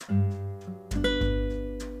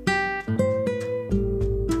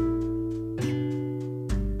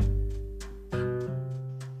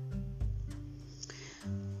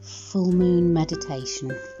meditation,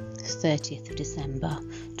 30th of December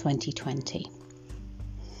 2020.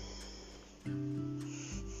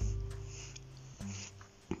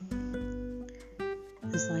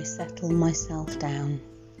 As I settle myself down,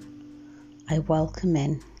 I welcome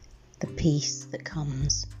in the peace that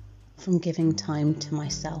comes from giving time to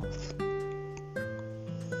myself.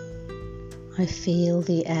 I feel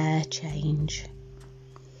the air change,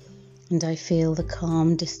 and I feel the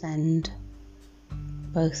calm descend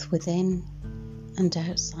both within and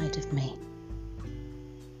outside of me.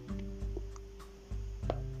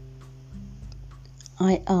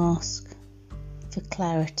 I ask for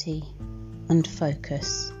clarity and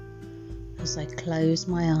focus as I close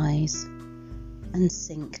my eyes and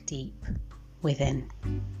sink deep within.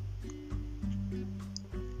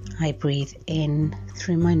 I breathe in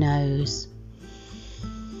through my nose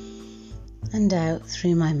and out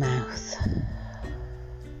through my mouth.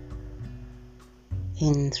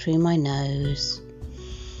 In through my nose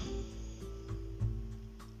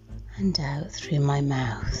and out through my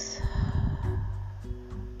mouth.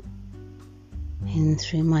 In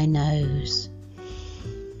through my nose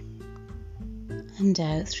and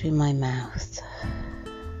out through my mouth.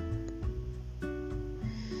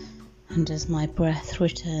 And as my breath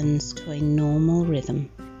returns to a normal rhythm,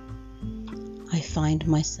 I find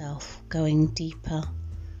myself going deeper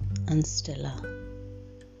and stiller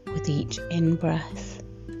with each in-breath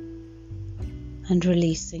and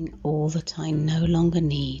releasing all that I no longer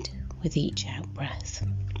need with each out-breath.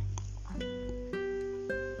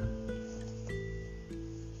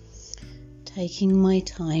 Taking my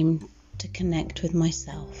time to connect with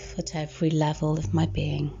myself at every level of my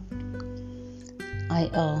being, I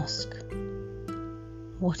ask,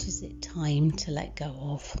 what is it time to let go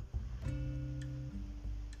of?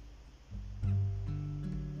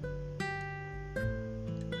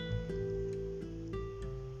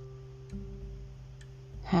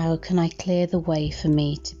 How can I clear the way for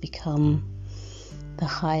me to become the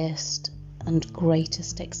highest and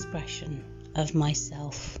greatest expression of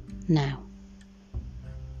myself now?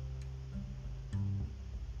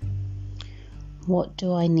 What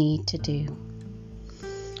do I need to do?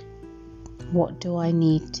 What do I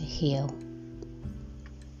need to heal?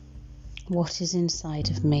 What is inside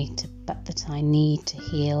of me that I need to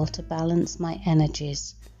heal to balance my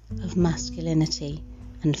energies of masculinity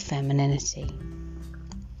and femininity?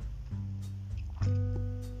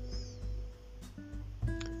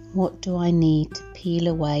 What do I need to peel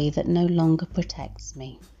away that no longer protects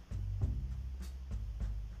me?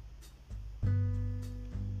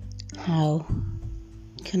 How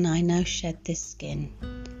can I now shed this skin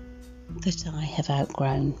that I have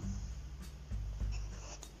outgrown?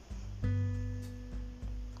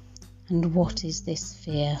 And what is this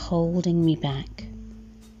fear holding me back?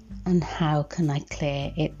 And how can I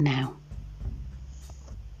clear it now?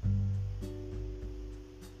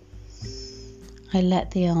 I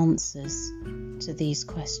let the answers to these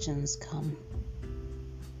questions come.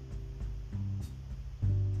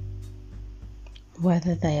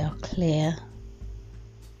 Whether they are clear,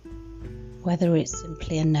 whether it's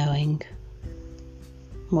simply a knowing,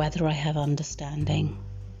 whether I have understanding.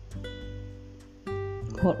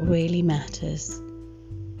 What really matters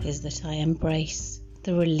is that I embrace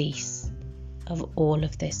the release of all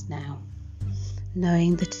of this now,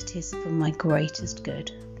 knowing that it is for my greatest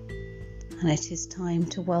good. And it is time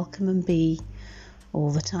to welcome and be all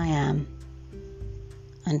that I am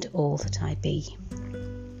and all that I be.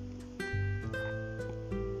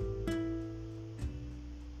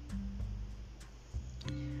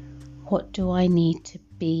 What do I need to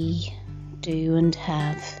be, do and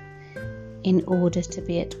have in order to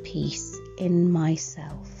be at peace in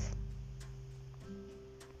myself?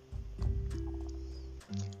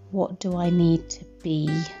 What do I need to be,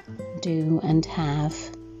 do and have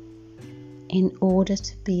in order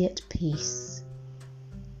to be at peace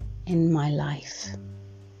in my life?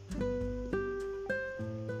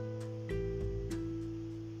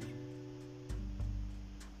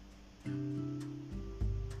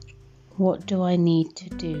 What do I need to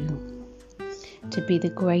do to be the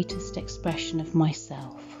greatest expression of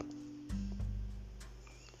myself?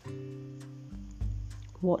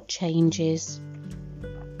 What changes,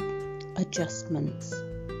 adjustments,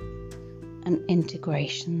 and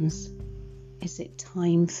integrations is it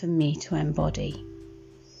time for me to embody?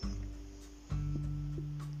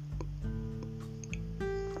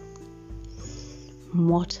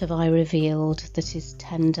 What have I revealed that is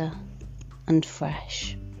tender and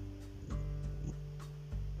fresh?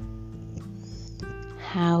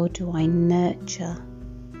 How do I nurture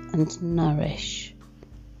and nourish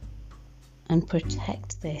and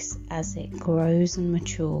protect this as it grows and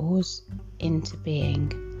matures into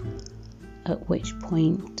being, at which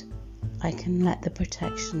point I can let the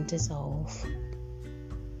protection dissolve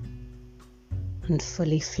and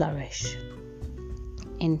fully flourish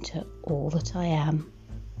into all that I am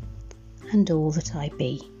and all that I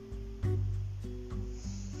be.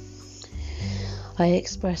 I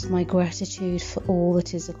express my gratitude for all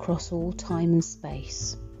that is across all time and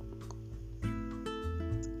space.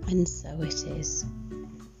 And so it is.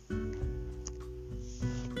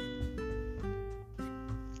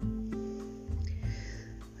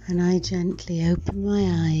 And I gently open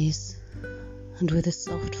my eyes and with a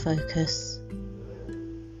soft focus,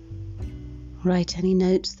 write any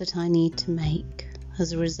notes that I need to make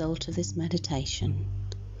as a result of this meditation.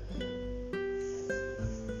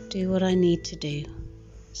 Do what I need to do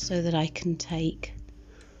so that I can take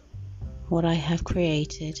what I have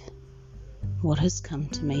created, what has come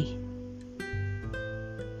to me,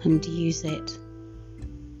 and use it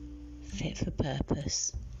fit for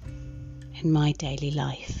purpose in my daily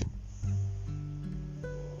life.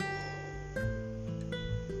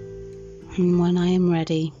 And when I am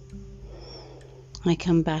ready, I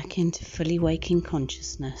come back into fully waking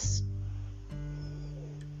consciousness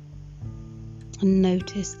and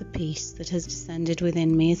notice the peace that has descended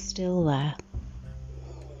within me is still there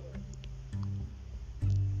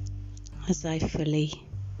as I fully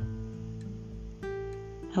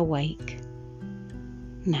awake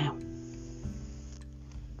now.